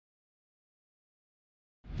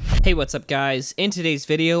Hey, what's up guys? In today's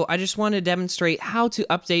video, I just want to demonstrate how to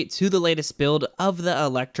update to the latest build of the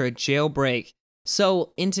Electra Jailbreak.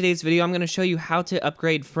 So, in today's video, I'm going to show you how to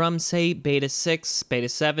upgrade from, say, Beta 6, Beta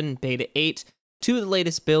 7, Beta 8, to the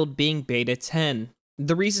latest build being Beta 10.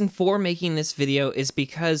 The reason for making this video is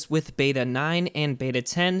because with Beta 9 and Beta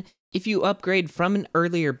 10, if you upgrade from an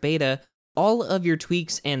earlier beta, all of your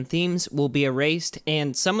tweaks and themes will be erased,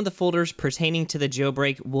 and some of the folders pertaining to the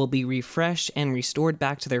jailbreak will be refreshed and restored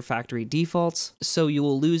back to their factory defaults, so you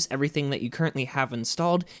will lose everything that you currently have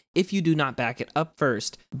installed if you do not back it up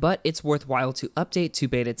first. But it's worthwhile to update to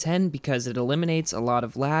Beta 10 because it eliminates a lot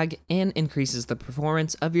of lag and increases the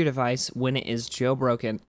performance of your device when it is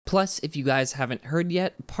jailbroken. Plus, if you guys haven't heard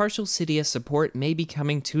yet, partial Cydia support may be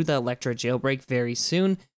coming to the Electra Jailbreak very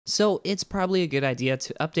soon, so it's probably a good idea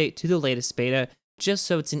to update to the latest beta, just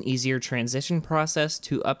so it's an easier transition process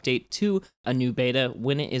to update to a new beta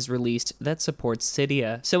when it is released that supports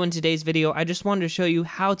Cydia. So in today's video, I just wanted to show you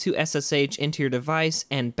how to SSH into your device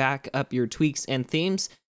and back up your tweaks and themes,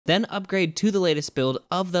 then upgrade to the latest build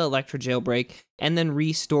of the Electra Jailbreak, and then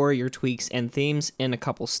restore your tweaks and themes in a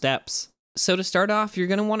couple steps. So to start off, you're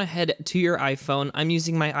going to want to head to your iPhone. I'm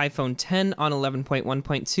using my iPhone 10 on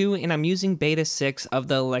 11.1.2, and I'm using Beta 6 of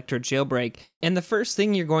the Electra Jailbreak. And the first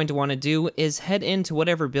thing you're going to want to do is head into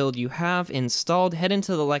whatever build you have installed, head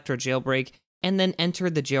into the Electra Jailbreak, and then enter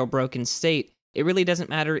the jailbroken state. It really doesn't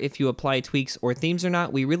matter if you apply tweaks or themes or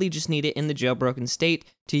not, we really just need it in the jailbroken state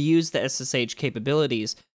to use the SSH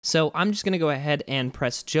capabilities. So I'm just going to go ahead and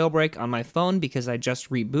press jailbreak on my phone because I just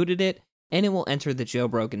rebooted it, and it will enter the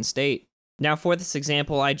jailbroken state. Now for this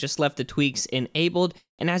example, I just left the tweaks enabled,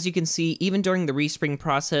 and as you can see, even during the respring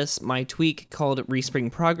process, my tweak called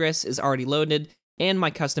respring progress is already loaded, and my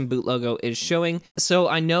custom boot logo is showing, so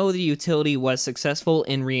I know the utility was successful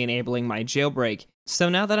in re-enabling my jailbreak. So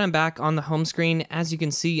now that I'm back on the home screen, as you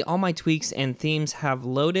can see, all my tweaks and themes have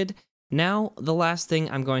loaded. Now, the last thing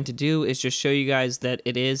I'm going to do is just show you guys that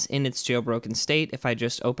it is in its jailbroken state. If I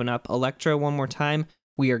just open up Electra one more time,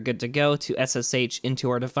 we are good to go to SSH into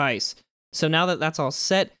our device. So now that that's all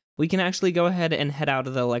set, we can actually go ahead and head out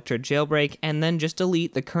of the Electra Jailbreak and then just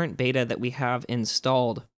delete the current beta that we have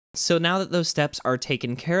installed. So now that those steps are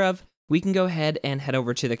taken care of, we can go ahead and head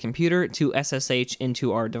over to the computer to SSH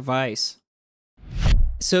into our device.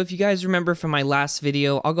 So if you guys remember from my last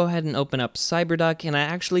video, I'll go ahead and open up CyberDuck, and I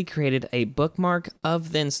actually created a bookmark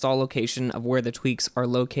of the install location of where the tweaks are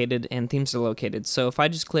located and themes are located. So if I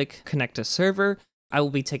just click connect to server, I will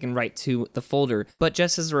be taken right to the folder. But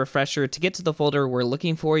just as a refresher, to get to the folder we're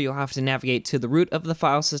looking for, you'll have to navigate to the root of the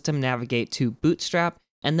file system, navigate to bootstrap,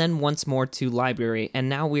 and then once more to library. And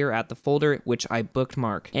now we are at the folder which I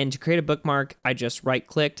bookmark. And to create a bookmark, I just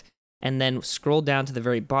right-clicked and then scrolled down to the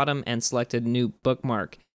very bottom and selected new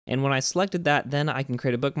bookmark. And when I selected that, then I can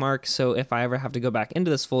create a bookmark, so if I ever have to go back into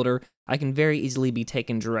this folder, I can very easily be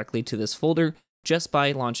taken directly to this folder just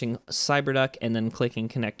by launching CyberDuck and then clicking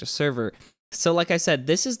connect to server. So like I said,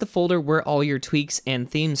 this is the folder where all your tweaks and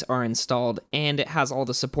themes are installed, and it has all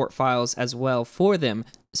the support files as well for them.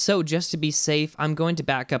 So just to be safe, I'm going to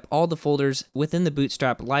back up all the folders within the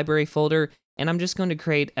Bootstrap library folder, and I'm just going to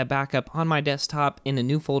create a backup on my desktop in a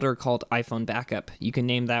new folder called iPhone Backup. You can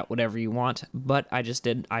name that whatever you want, but I just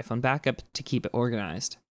did iPhone Backup to keep it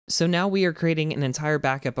organized. So now we are creating an entire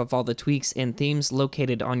backup of all the tweaks and themes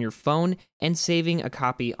located on your phone and saving a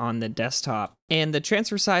copy on the desktop. And the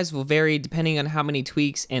transfer size will vary depending on how many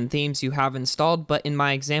tweaks and themes you have installed, but in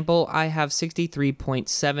my example, I have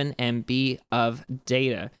 63.7 MB of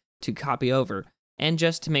data to copy over. And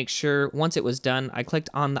just to make sure, once it was done, I clicked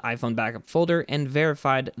on the iPhone backup folder and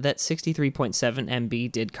verified that 63.7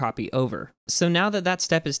 MB did copy over. So now that that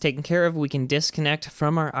step is taken care of, we can disconnect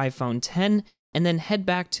from our iPhone 10 and then head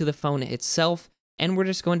back to the phone itself, and we're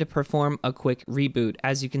just going to perform a quick reboot.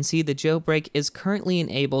 As you can see, the jailbreak is currently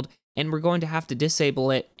enabled, and we're going to have to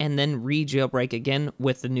disable it and then re-jailbreak again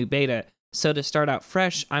with the new beta. So to start out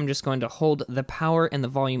fresh, I'm just going to hold the power and the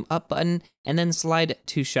volume up button and then slide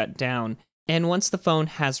to shut down. And once the phone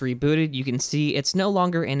has rebooted, you can see it's no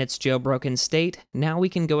longer in its jailbroken state. Now we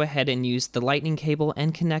can go ahead and use the lightning cable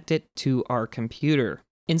and connect it to our computer.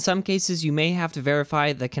 In some cases, you may have to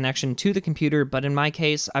verify the connection to the computer, but in my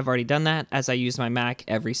case, I've already done that as I use my Mac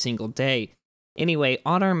every single day. Anyway,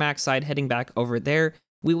 on our Mac side, heading back over there,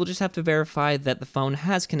 we will just have to verify that the phone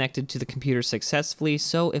has connected to the computer successfully,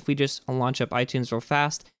 so if we just launch up iTunes real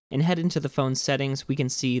fast and head into the phone settings, we can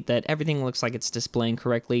see that everything looks like it's displaying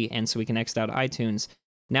correctly, and so we can exit out iTunes.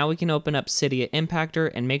 Now we can open up Cydia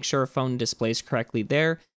Impactor and make sure our phone displays correctly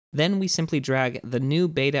there. Then we simply drag the new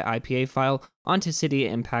beta IPA file onto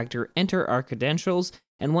Cydia Impactor, enter our credentials,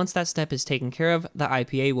 and once that step is taken care of, the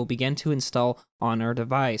IPA will begin to install on our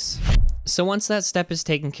device. So once that step is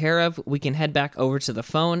taken care of, we can head back over to the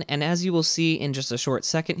phone, and as you will see in just a short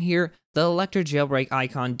second here, the Electra Jailbreak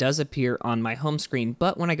icon does appear on my home screen,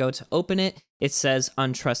 but when I go to open it, it says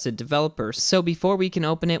untrusted developer. So before we can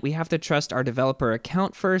open it, we have to trust our developer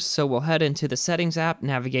account first, so we'll head into the settings app,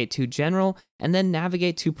 navigate to general, and then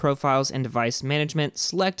navigate to profiles and device management,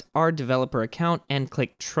 select our developer account, and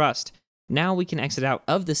click trust. Now we can exit out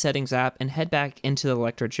of the settings app and head back into the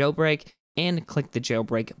Electra Jailbreak and click the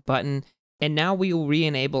jailbreak button. And now we will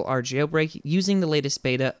re-enable our jailbreak using the latest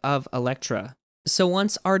beta of Electra. So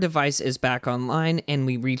once our device is back online and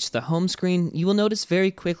we reach the home screen, you will notice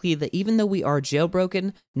very quickly that even though we are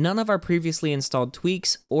jailbroken, none of our previously installed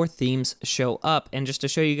tweaks or themes show up. And just to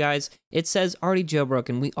show you guys, it says already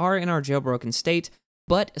jailbroken. We are in our jailbroken state,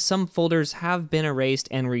 but some folders have been erased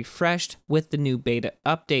and refreshed with the new beta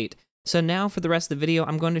update. So now for the rest of the video,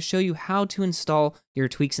 I'm going to show you how to install your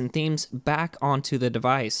tweaks and themes back onto the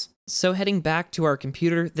device. So heading back to our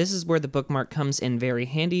computer, this is where the bookmark comes in very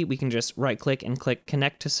handy. We can just right click and click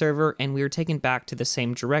connect to server, and we are taken back to the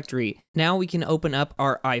same directory. Now we can open up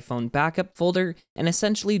our iPhone backup folder and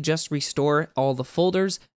essentially just restore all the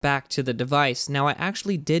folders back to the device. Now I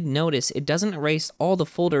actually did notice it doesn't erase all the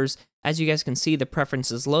folders. As you guys can see, the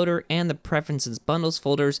preferences loader and the preferences bundles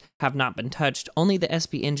folders have not been touched. Only the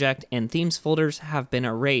SP inject and themes folders have been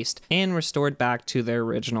erased and restored back to their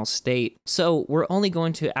original state. So we're only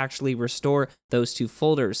going to actually restore those two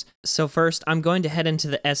folders. So first, I'm going to head into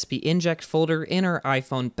the SP inject folder in our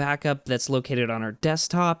iPhone backup that's located on our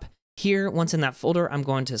desktop. Here, once in that folder, I'm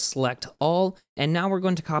going to select all, and now we're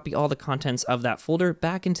going to copy all the contents of that folder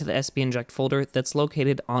back into the SP inject folder that's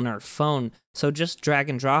located on our phone. So just drag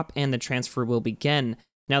and drop and the transfer will begin.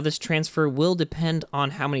 Now this transfer will depend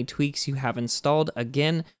on how many tweaks you have installed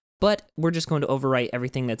again, but we're just going to overwrite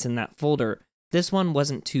everything that's in that folder. This one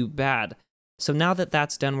wasn't too bad. So now that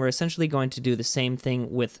that's done, we're essentially going to do the same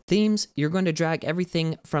thing with themes. You're going to drag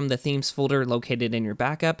everything from the themes folder located in your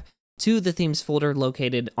backup to the themes folder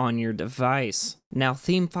located on your device. Now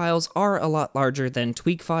theme files are a lot larger than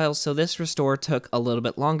tweak files, so this restore took a little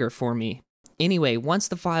bit longer for me. Anyway, once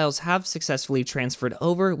the files have successfully transferred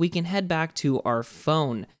over, we can head back to our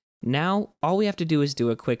phone. Now, all we have to do is do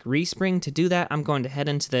a quick respring. To do that, I'm going to head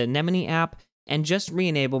into the Anemone app and just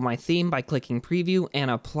re-enable my theme by clicking preview and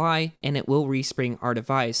apply, and it will respring our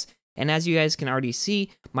device. And as you guys can already see,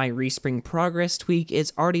 my respring progress tweak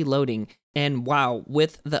is already loading. And wow,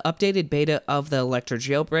 with the updated beta of the Electra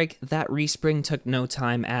Jailbreak, that respring took no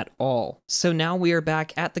time at all. So now we are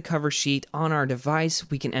back at the cover sheet on our device.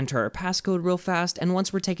 We can enter our passcode real fast, and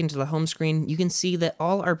once we're taken to the home screen, you can see that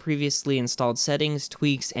all our previously installed settings,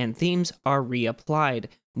 tweaks, and themes are reapplied.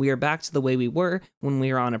 We are back to the way we were when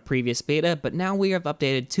we were on a previous beta, but now we have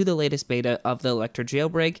updated to the latest beta of the Electra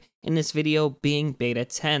Jailbreak, in this video being beta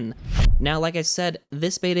 10. Now, like I said,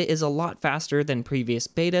 this beta is a lot faster than previous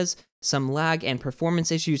betas. Some lag and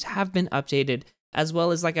performance issues have been updated, as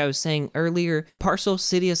well as, like I was saying earlier, partial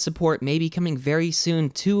Cydia support may be coming very soon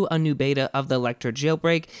to a new beta of the Electra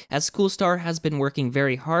Jailbreak, as Schoolstar has been working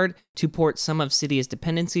very hard to port some of Cydia's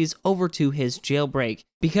dependencies over to his jailbreak.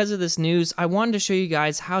 Because of this news, I wanted to show you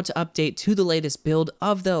guys how to update to the latest build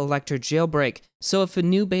of the Electra Jailbreak. So if a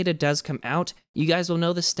new beta does come out, you guys will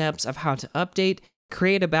know the steps of how to update,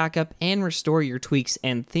 create a backup, and restore your tweaks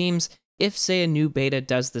and themes. If, say, a new beta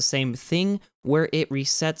does the same thing, where it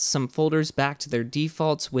resets some folders back to their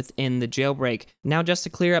defaults within the jailbreak. Now, just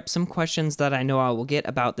to clear up some questions that I know I will get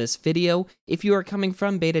about this video, if you are coming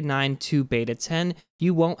from beta 9 to beta 10,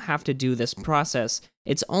 you won't have to do this process.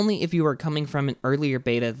 It's only if you are coming from an earlier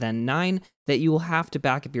beta than 9 that you will have to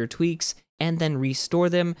back up your tweaks and then restore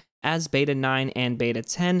them, as beta 9 and beta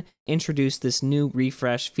 10 introduce this new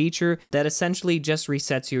refresh feature that essentially just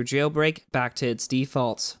resets your jailbreak back to its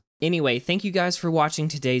defaults. Anyway, thank you guys for watching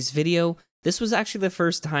today's video. This was actually the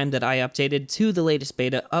first time that I updated to the latest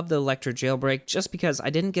beta of the Electra Jailbreak, just because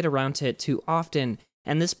I didn't get around to it too often,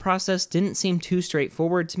 and this process didn't seem too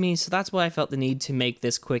straightforward to me, so that's why I felt the need to make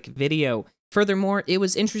this quick video. Furthermore, it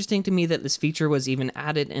was interesting to me that this feature was even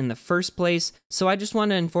added in the first place, so I just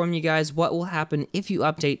want to inform you guys what will happen if you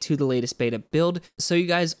update to the latest beta build, so you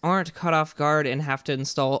guys aren't caught off guard and have to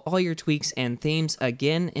install all your tweaks and themes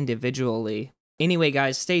again individually. Anyway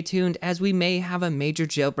guys, stay tuned, as we may have a major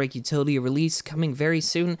jailbreak utility release coming very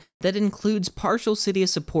soon that includes partial Cydia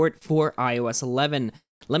support for iOS 11.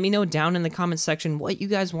 Let me know down in the comments section what you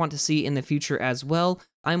guys want to see in the future as well.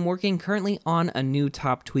 I'm working currently on a new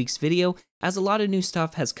top tweaks video, as a lot of new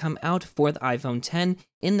stuff has come out for the iPhone 10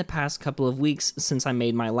 in the past couple of weeks since I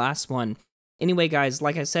made my last one. Anyway guys,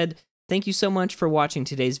 like I said, Thank you so much for watching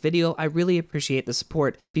today's video. I really appreciate the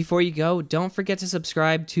support. Before you go, don't forget to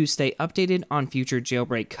subscribe to stay updated on future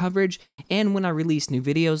jailbreak coverage and when I release new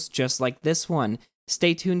videos just like this one.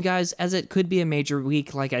 Stay tuned, guys, as it could be a major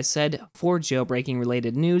week, like I said, for jailbreaking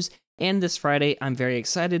related news. And this Friday, I'm very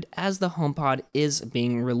excited as the HomePod is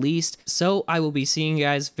being released. So I will be seeing you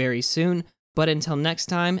guys very soon. But until next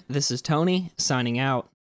time, this is Tony, signing out.